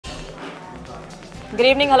Good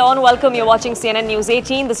evening, hello and welcome. You're watching CNN News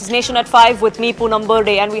 18. This is Nation at 5 with me, Poonam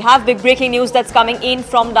Burde. And we have big breaking news that's coming in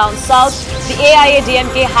from down south. The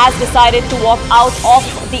AIADMK has decided to walk out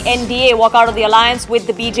of the NDA, walk out of the alliance with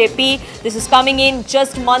the BJP. This is coming in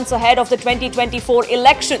just months ahead of the 2024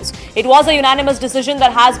 elections. It was a unanimous decision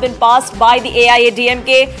that has been passed by the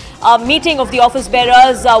AIADMK. A meeting of the office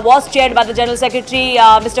bearers was chaired by the General Secretary,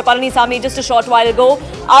 Mr. Palaniswami, just a short while ago,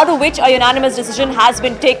 out of which a unanimous decision has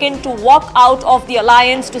been taken to walk out of the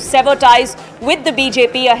alliance, to sever ties with the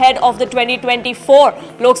BJP ahead of the 2024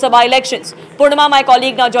 Lok Sabha elections. Purnima, my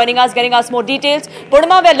colleague, now joining us, getting us more details.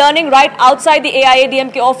 Purnima, we're learning right outside the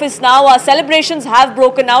AIADMK office now, celebrations have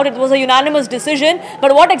broken out. It was a unanimous decision.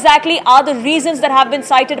 But what exactly are the reasons that have been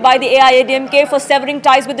cited by the AIADMK for severing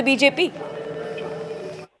ties with the BJP?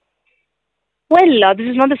 Well, this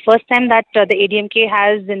is not the first time that the ADMK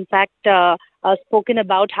has, in fact, spoken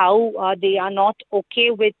about how they are not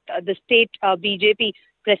okay with the state BJP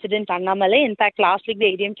President Annamalai. In fact, last week the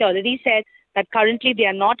ADMK already said that currently they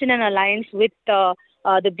are not in an alliance with the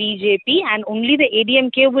BJP, and only the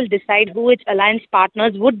ADMK will decide who its alliance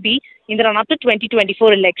partners would be in the run-up to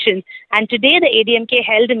 2024 elections. And today the ADMK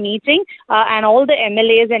held a meeting and all the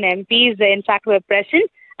MLAs and MPs, in fact, were present.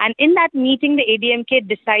 And in that meeting, the ADMK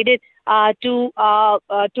decided to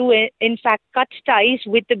in fact cut ties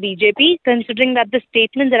with the BJP, considering that the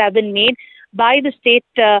statements that have been made by the state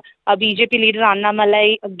BJP leader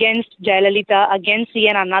Annamalai against Jayalalitha, against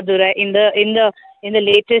C.N. Annadurai in the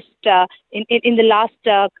latest in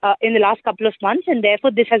the last couple of months, and therefore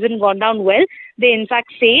this hasn't gone down well. They in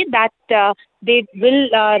fact say that they will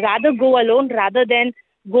rather go alone rather than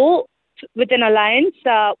go with an alliance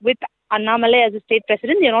with Annamalai as a state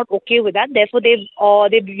president. They're not okay with that. Therefore,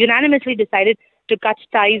 they've unanimously decided to cut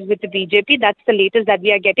ties with the BJP. That's the latest that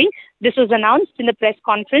we are getting. This was announced in the press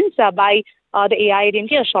conference by the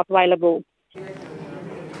AIADMK a short while ago.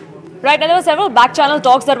 Right, and there were several back-channel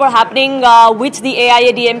talks that were happening with the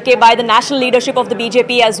AIADMK by the national leadership of the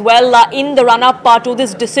BJP as well in the run-up to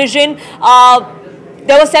this decision.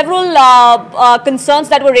 There were several concerns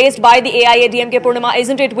that were raised by the AIADMK, Purnima,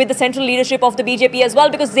 isn't it, with the central leadership of the BJP as well,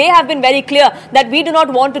 because they have been very clear that we do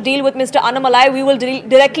not want to deal with Mr. Annamalai, we will deal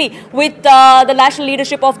directly with the national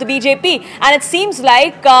leadership of the BJP. And it seems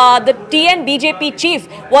like the TN BJP chief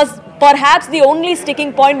was perhaps the only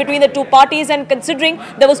sticking point between the two parties, and considering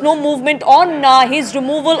there was no movement on his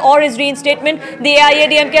removal or his reinstatement, the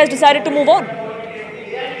AIADMK has decided to move on.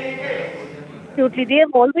 Absolutely. They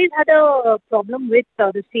have always had a problem with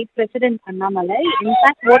the state president Annamalai. In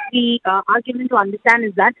fact, what we are given to understand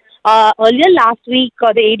is that earlier last week,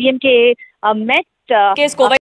 the ADMK met